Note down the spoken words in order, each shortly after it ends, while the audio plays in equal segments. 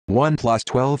OnePlus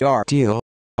 12R deal.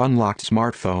 Unlocked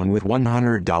smartphone with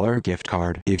 $100 gift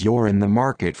card. If you're in the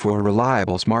market for a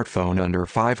reliable smartphone under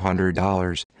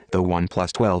 $500, the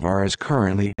OnePlus 12R is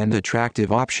currently an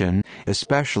attractive option,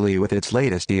 especially with its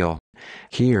latest deal.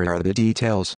 Here are the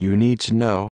details you need to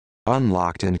know.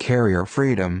 Unlocked and carrier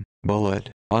freedom.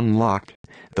 Bullet. Unlocked.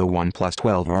 The OnePlus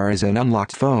 12R is an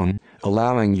unlocked phone,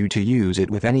 allowing you to use it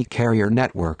with any carrier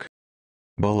network.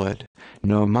 Bullet.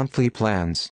 No monthly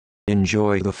plans.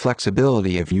 Enjoy the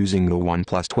flexibility of using the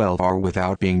OnePlus 12R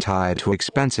without being tied to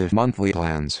expensive monthly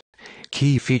plans.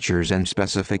 Key features and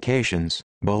specifications.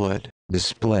 Bullet.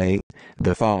 Display.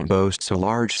 The phone boasts a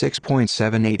large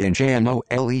 6.78-inch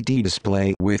AMOLED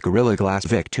display with Gorilla Glass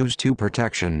Victus 2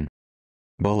 protection.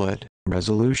 Bullet.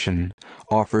 Resolution.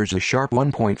 Offers a sharp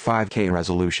 1.5K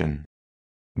resolution.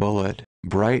 Bullet.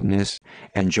 Brightness.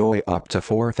 Enjoy up to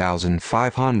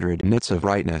 4,500 nits of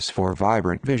brightness for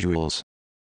vibrant visuals.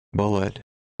 Bullet.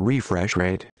 Refresh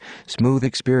rate. Smooth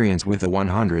experience with a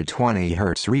 120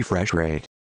 Hz refresh rate.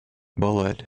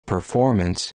 Bullet.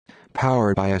 Performance.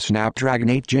 Powered by a Snapdragon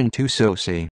 8 Gen 2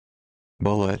 SoC.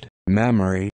 Bullet.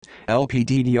 Memory.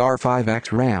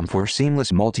 LPDDR5X RAM for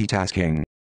seamless multitasking.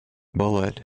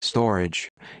 Bullet. Storage.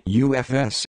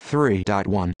 UFS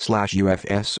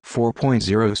 3.1/UFS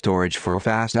 4.0 storage for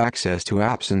fast access to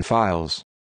apps and files.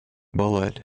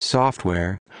 Bullet.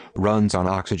 Software. Runs on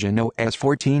Oxygen OS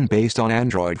 14 based on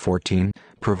Android 14,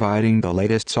 providing the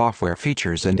latest software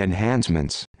features and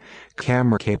enhancements.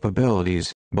 Camera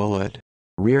capabilities. Bullet.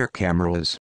 Rear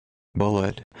cameras.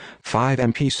 Bullet.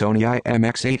 5MP Sony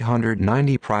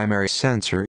IMX890 primary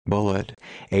sensor. Bullet.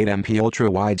 8MP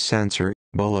ultra-wide sensor.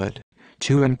 Bullet.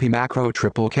 2MP macro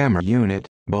triple camera unit.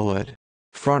 Bullet.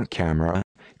 Front camera.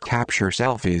 Capture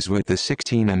selfies with the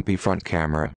 16MP front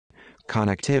camera.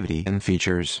 Connectivity and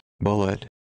features. Bullet.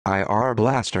 IR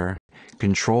Blaster.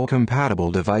 Control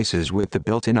compatible devices with the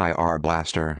built-in IR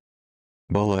Blaster.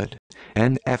 Bullet.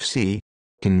 NFC.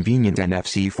 Convenient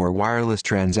NFC for wireless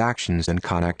transactions and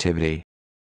connectivity.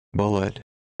 Bullet.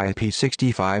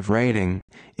 IP65 rating.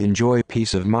 Enjoy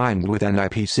peace of mind with an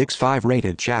IP65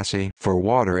 rated chassis for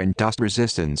water and dust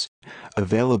resistance.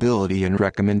 Availability and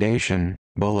recommendation.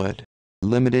 Bullet.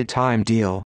 Limited time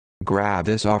deal. Grab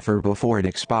this offer before it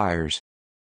expires.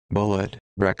 Bullet.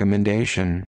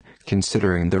 Recommendation.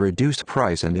 Considering the reduced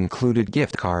price and included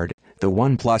gift card, the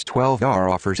OnePlus 12R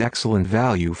offers excellent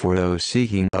value for those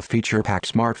seeking a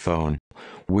feature-packed smartphone.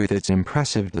 With its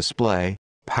impressive display,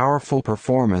 powerful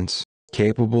performance,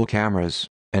 capable cameras,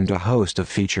 and a host of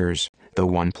features, the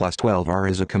OnePlus 12R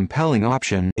is a compelling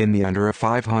option in the under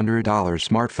 $500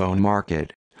 smartphone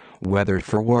market. Whether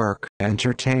for work,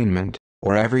 entertainment,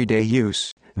 or everyday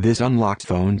use, this unlocked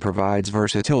phone provides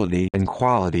versatility and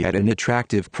quality at an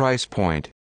attractive price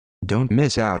point. Don't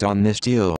miss out on this deal.